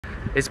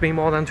It's been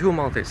more than 2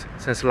 months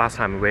since last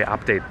time we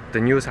updated the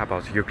news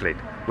about Euclid,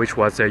 which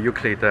was the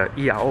Euclid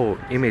ERO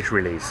image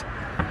release.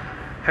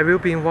 Have you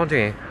been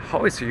wondering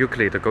how is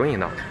Euclid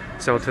going now?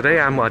 So today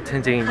I'm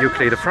attending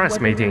Euclid France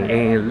meeting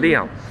in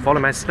Lyon.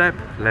 Follow my step,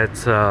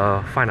 let's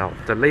find out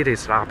the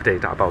latest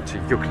update about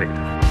Euclid.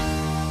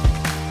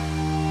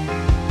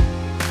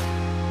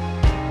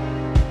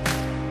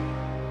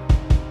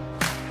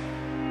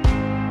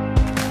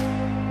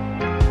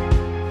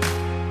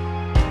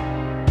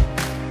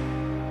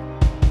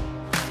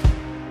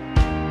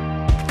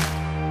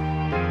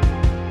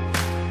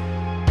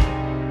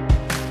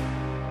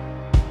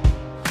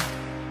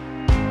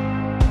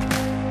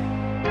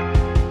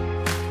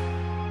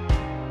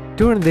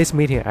 During this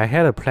meeting, I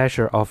had the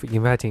pleasure of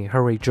inviting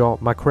Henry John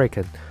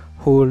McCracken,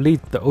 who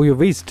leads the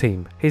OUViz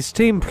team. His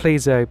team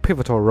plays a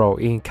pivotal role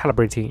in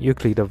calibrating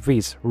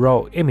Euclid-FR's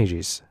raw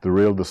images.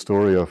 The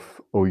story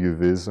of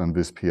OUViz and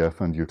VizPF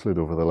and Euclid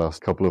over the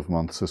last couple of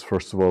months is,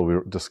 first of all,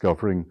 we're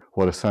discovering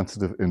what a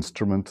sensitive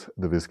instrument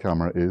the Viz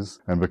camera is.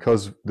 And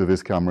because the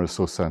Viz camera is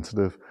so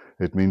sensitive,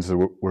 it means that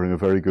we're in a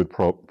very good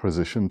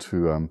position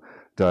to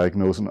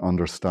diagnose and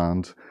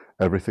understand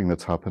everything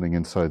that's happening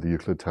inside the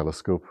Euclid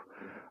telescope.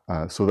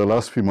 So the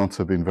last few months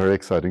have been very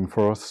exciting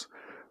for us.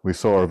 We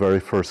saw our very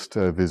first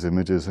Viz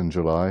images in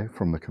July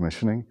from the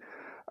commissioning,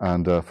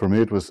 and for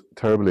me it was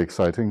terribly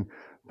exciting,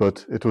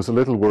 but it was a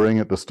little worrying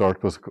at the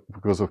start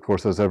because of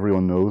course, as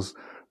everyone knows,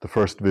 the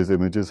first Viz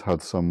images had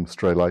some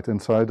stray light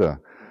inside,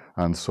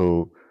 and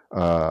so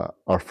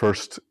our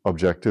first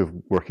objective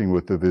working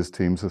with the Viz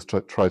teams is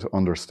to try to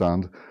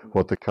understand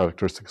what the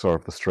characteristics are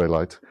of the stray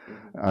light.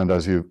 And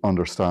as you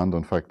understand,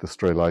 in fact, the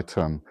stray light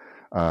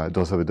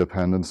does have a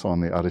dependence on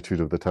the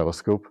attitude of the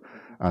telescope,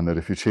 and that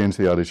if you change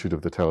the attitude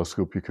of the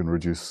telescope, you can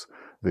reduce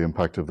the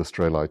impact of the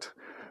stray light.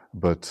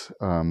 But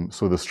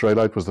so the stray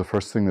light was the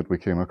first thing that we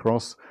came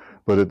across,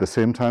 but at the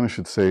same time, I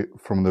should say,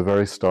 from the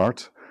very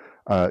start,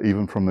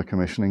 even from the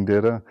commissioning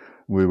data,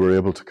 we were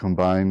able to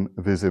combine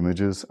Viz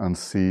images and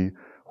see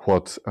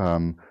what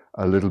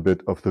a little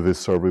bit of the Viz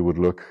survey would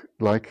look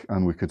like,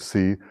 and we could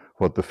see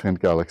what the faint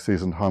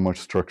galaxies and how much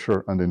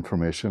structure and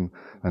information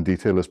and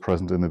detail is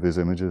present in the Viz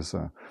images.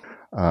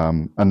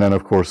 And then,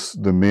 of course,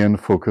 the main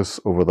focus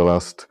over the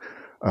last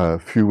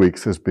few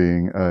weeks has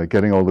been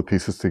getting all the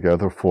pieces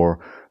together for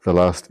the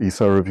last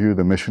ESA review,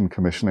 the Mission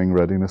Commissioning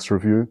Readiness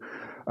Review,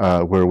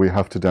 where we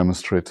have to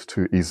demonstrate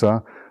to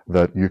ESA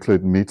that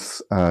Euclid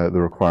meets the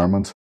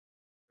requirements.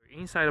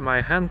 Inside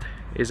my hand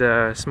is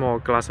a small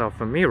glass of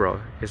a mirror.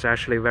 It's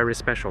actually very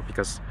special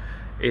because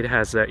it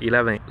has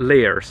 11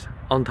 layers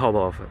on top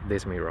of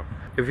this mirror.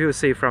 If you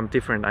see from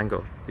different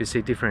angle, you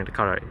see different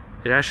color.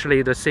 It's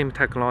actually the same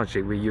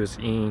technology we use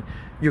in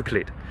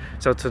Euclid.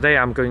 So today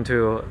I'm going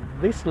to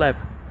this lab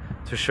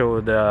to show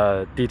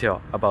the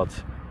detail about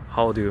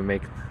how do you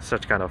make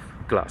such kind of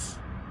glass.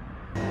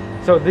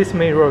 So this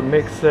mirror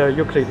makes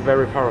Euclid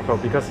very powerful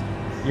because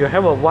you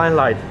have a one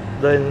light,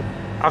 then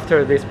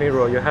after this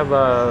mirror you have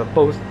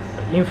both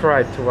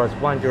infrared towards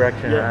one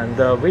direction and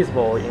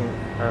visible in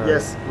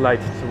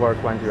light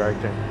towards one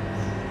direction.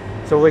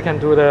 So we can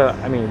do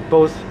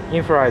both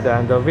infrared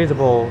and the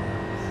visible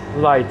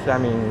light,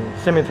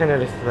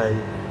 simultaneously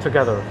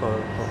together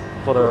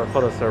for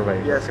the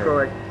survey. Yes, okay.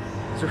 Correct.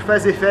 The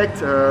phase effect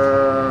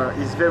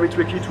is very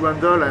tricky to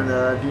handle, and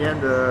at the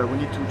end we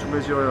need to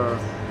measure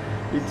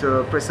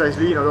it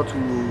precisely in order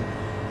to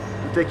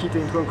take it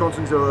into account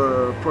in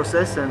the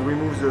process and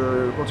remove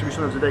the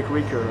contribution of the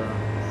dichronic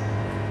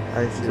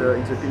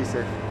in the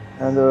PSF.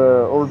 And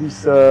all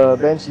this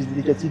bench is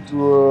dedicated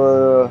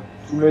to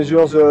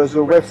measure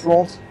the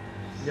wavefront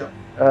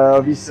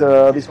of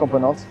this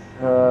component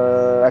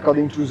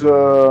according to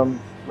the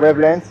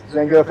wavelength,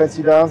 the angle of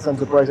incidence, and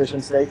the polarization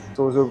state.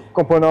 So the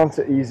component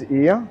is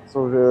here.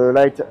 So the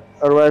light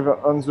arrives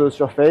on the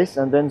surface,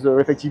 and then the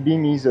reflected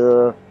beam is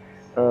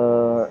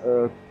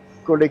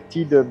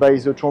collected by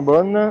the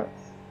trombone.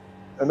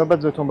 Not by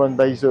the trombone,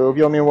 by the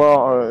over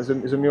mirror,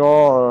 the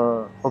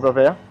mirror over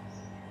there.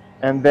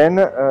 And then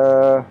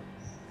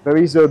there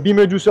is a beam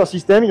reducer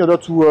system in order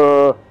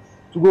to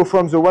go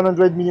from the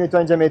 100 mm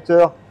in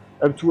diameter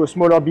up to a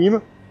smaller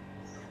beam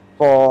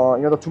in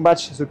order to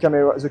match the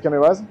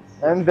cameras.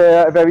 And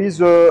there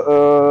is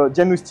a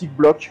diagnostic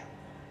block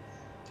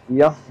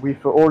here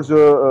with all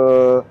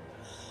the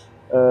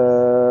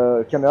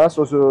cameras.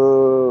 So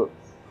the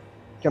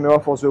camera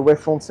for the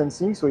wavefront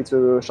sensing, so it's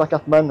a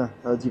Sharp-Hartmann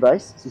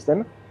device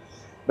system.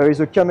 There is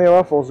a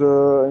camera for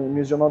the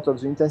measurement of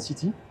the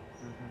intensity.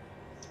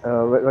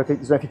 The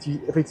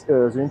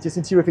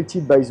intensity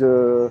reflected by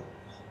the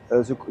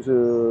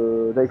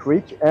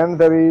dichronic, and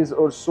there is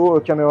also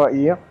a camera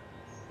here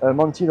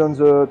mounted on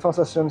the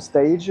translation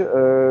stage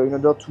in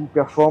order to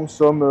perform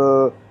some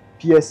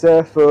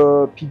PSF,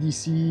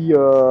 PDC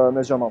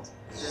measurement.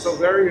 So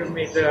where you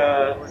made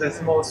the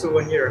small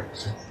souvenir?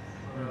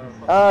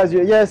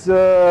 Yes,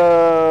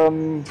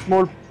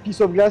 small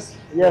piece of glass.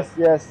 Yes,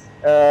 yes.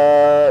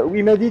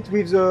 We made it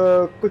with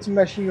the coating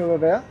machine over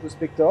there, the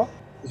Spector.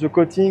 The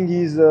coating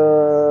is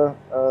the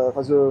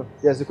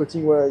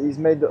coating is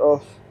made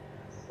of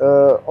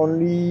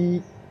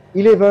only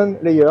 11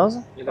 layers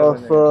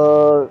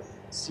of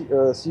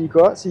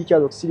silica,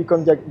 donc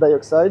silicon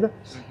dioxide,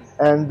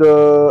 and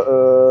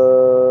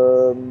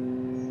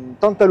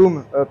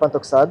tantalum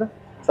pentoxide.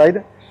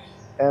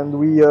 And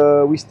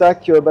we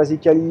stack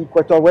basically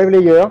quarter wave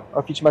layer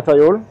of each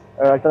material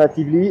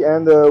alternatively,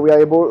 and we are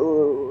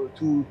able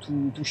to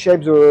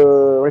shape the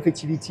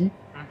reflectivity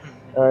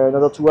in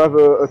order to have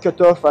a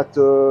cutoff at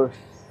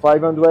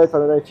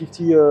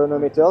 550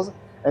 nanometers,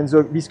 and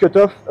this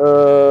cutoff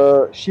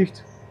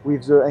shift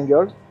with the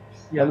angle,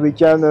 and we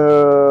can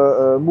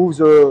move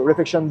the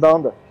reflection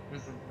band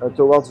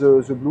towards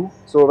the blue.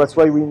 So that's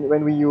why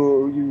when we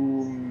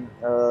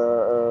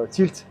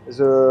tilt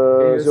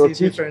the optic,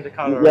 different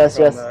colors.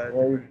 yes.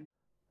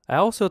 I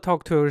also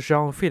talked to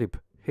Jean-Philippe.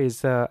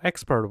 He's an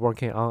expert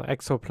working on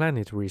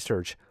exoplanet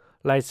research.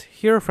 Let's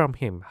hear from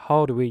him.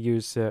 How do we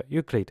use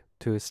Euclid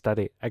to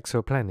study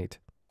exoplanet?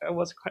 I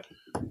was quite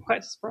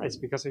surprised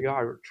because you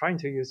are trying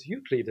to use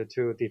Euclid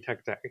to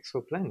detect the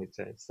exoplanet.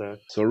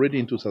 So already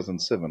in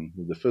 2007,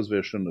 with the first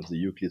version of the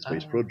Euclid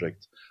Space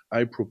Project,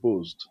 I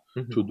proposed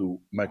to do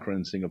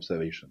microlensing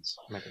observations.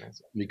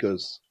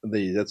 Because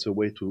that's a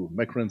way to,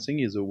 microlensing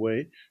is a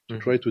way to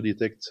try to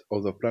detect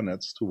other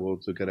planets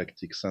towards the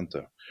galactic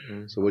center.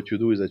 So what you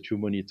do is that you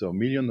monitor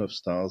millions of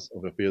stars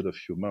over a period of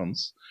few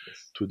months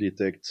to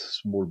detect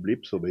small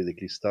blips, so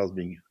basically stars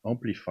being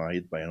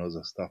amplified by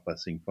another star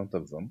passing in front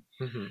of them.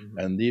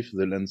 And if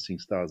the lensing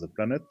star is a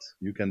planet,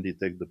 you can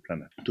detect the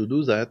planet. To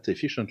do that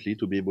efficiently,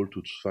 to be able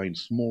to find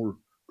small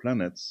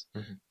planets,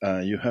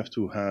 you have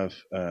to have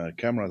a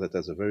camera that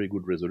has a very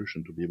good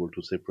resolution to be able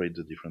to separate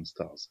the different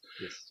stars.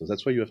 So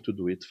that's why you have to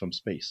do it from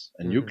space.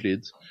 And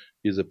Euclid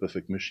is a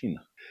perfect machine.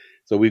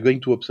 So we're going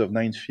to observe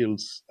 9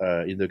 fields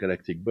in the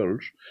galactic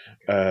bulge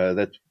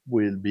that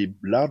will be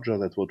larger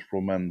than what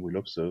Roman will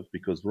observe,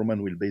 because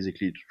Roman will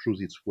basically choose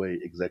its way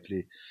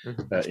exactly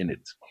in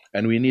it.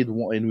 And we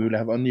will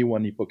have only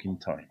one epoch in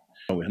time.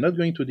 We're not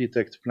going to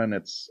detect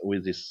planets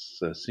with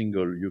this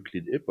single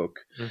Euclid epoch,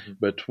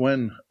 but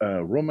when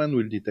Roman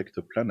will detect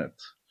a planet,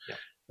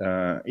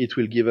 it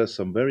will give us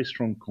some very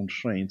strong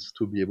constraints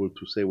to be able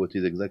to say what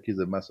is exactly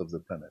the mass of the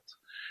planet.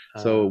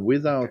 So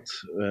without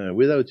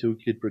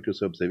Euclid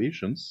precursor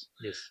observations,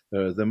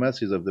 the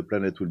masses of the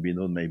planet will be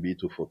known maybe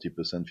to 40%,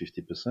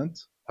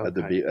 50% at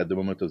the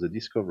moment of the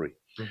discovery.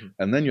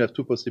 And then you have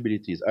two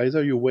possibilities.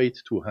 Either you wait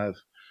to have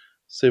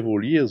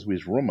several years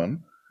with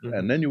Roman,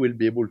 and then you will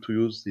be able to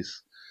use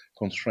these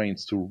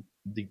constraints to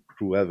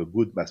have a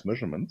good mass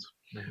measurement,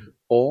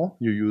 or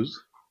you use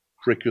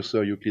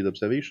precursor Euclid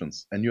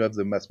observations, and you have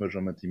the mass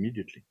measurement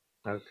immediately.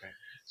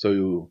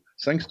 So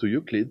thanks to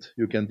Euclid,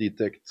 you can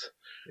detect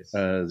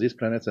these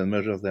planets and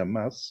measure their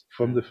mass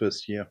from the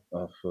first year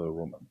of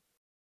Roman.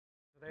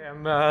 Today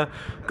I'm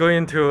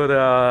going to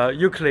the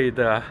Euclid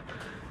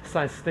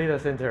Science Data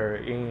Center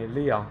in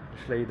Lyon,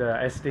 actually the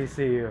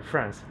SDC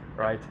France,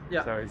 right?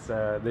 Yeah. So it's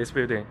this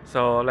building.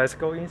 So let's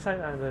go inside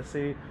and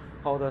see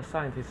how the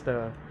scientists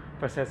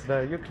process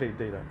the Euclid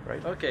data,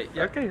 right? Okay.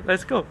 Yeah. Okay,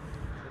 let's go.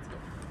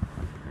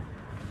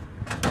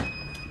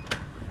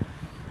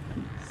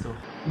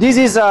 This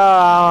is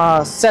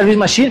a service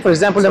machine. For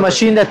example, the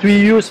machine that we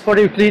use for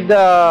Euclid,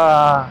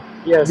 the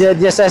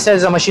DSSL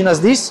is a machine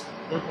as this.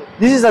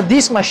 This is a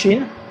disk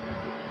machine.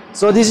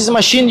 So this is a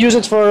machine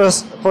used for the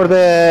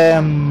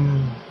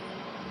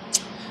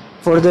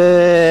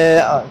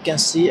you can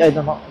see, I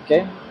don't know.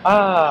 Okay.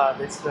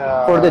 This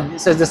For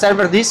the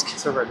server disk.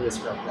 server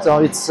disk. Right. So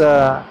it's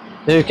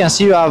you can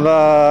see you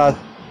have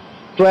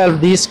 12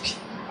 disks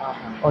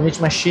on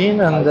each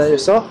machine, and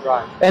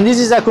and this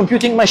is a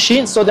computing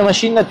machine, so the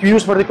machine that we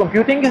use for the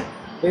computing.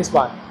 This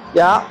one.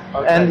 Yeah,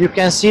 and you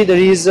can see there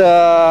is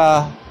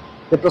the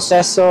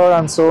processor,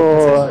 and so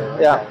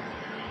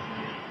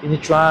in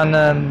each one,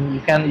 and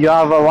you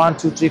have 1,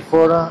 2, 3,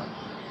 4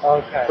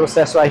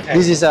 processor.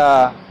 This is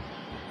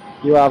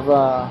you have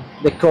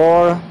the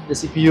core, the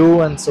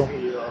CPU, and so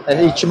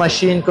and each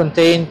machine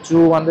contains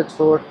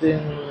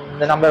 214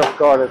 the number of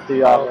cores that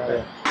you have.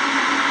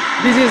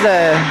 This is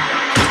the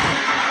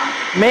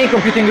main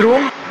computing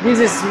room. This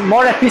is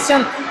more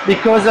efficient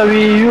because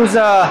we use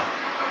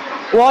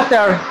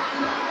water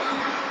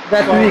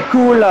that we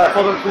cool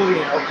For the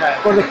cooling,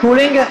 for the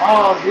cooling.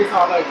 Oh, these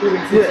are the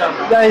cooling system.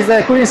 There is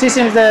the cooling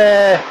system.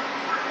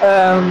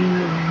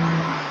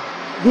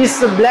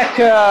 This black.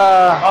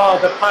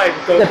 The pipe.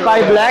 The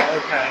pipe black.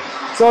 Okay.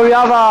 So we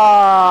have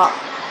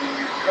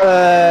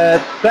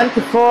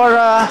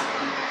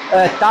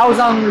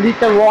 24,000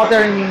 liter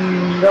water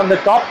on the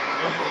top.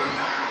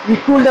 We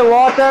cool the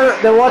water.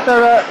 The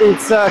water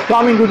it's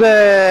coming to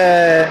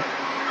the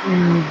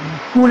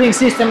cooling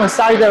system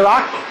inside the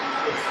rack,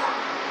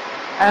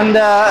 and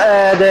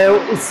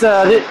it's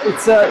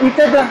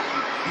heated,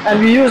 and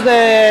we use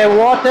the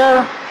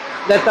water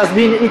that has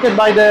been heated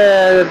by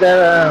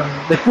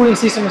the cooling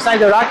system inside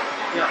the rack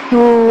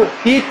to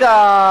heat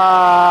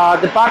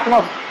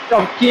department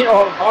of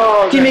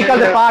chemical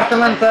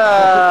department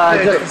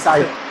just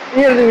inside.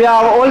 Here we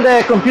have all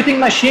the computing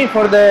machine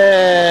for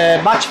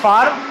the batch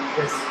farm.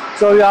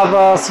 So you have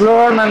a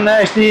Slurm and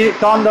HD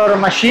Condor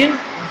machine,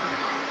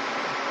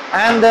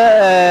 and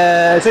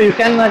so you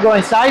can go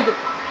inside.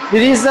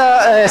 There is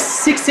a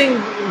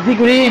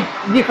 16-degree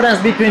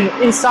difference between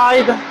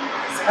inside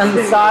and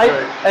inside,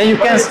 and you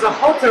can. It's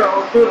hotter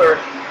or cooler?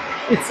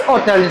 It's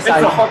hotter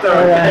inside. It's hotter.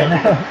 Okay.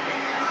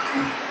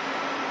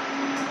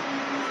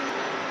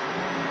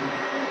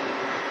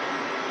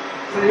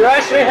 So you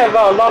actually have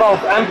a lot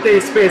of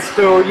empty space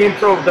to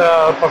improve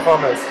the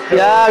performance.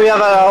 Yeah, we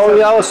have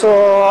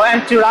also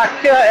empty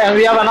rack, and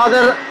we have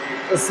another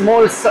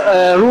small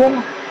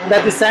room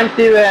that is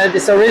empty.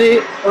 It's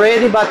already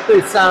ready, but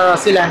it's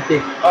still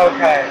empty.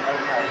 Okay.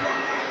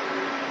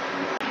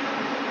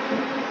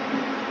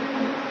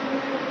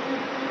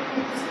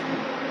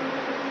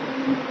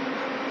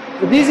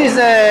 This is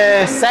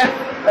a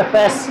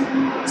FS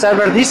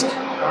server disk.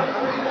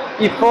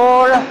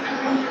 E4,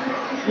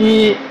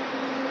 E8.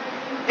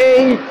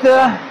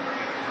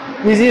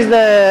 This is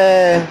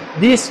the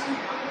disk,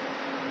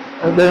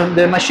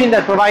 the machine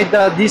that provides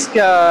the disk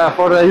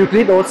for the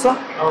Euclid also.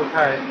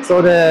 Okay.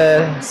 So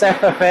the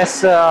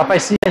FS I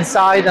see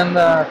inside and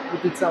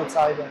put it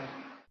outside.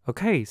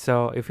 Okay,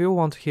 so if you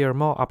want to hear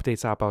more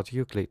updates about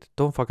Euclid,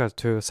 don't forget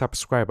to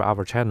subscribe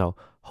our channel.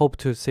 Hope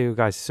to see you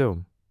guys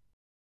soon.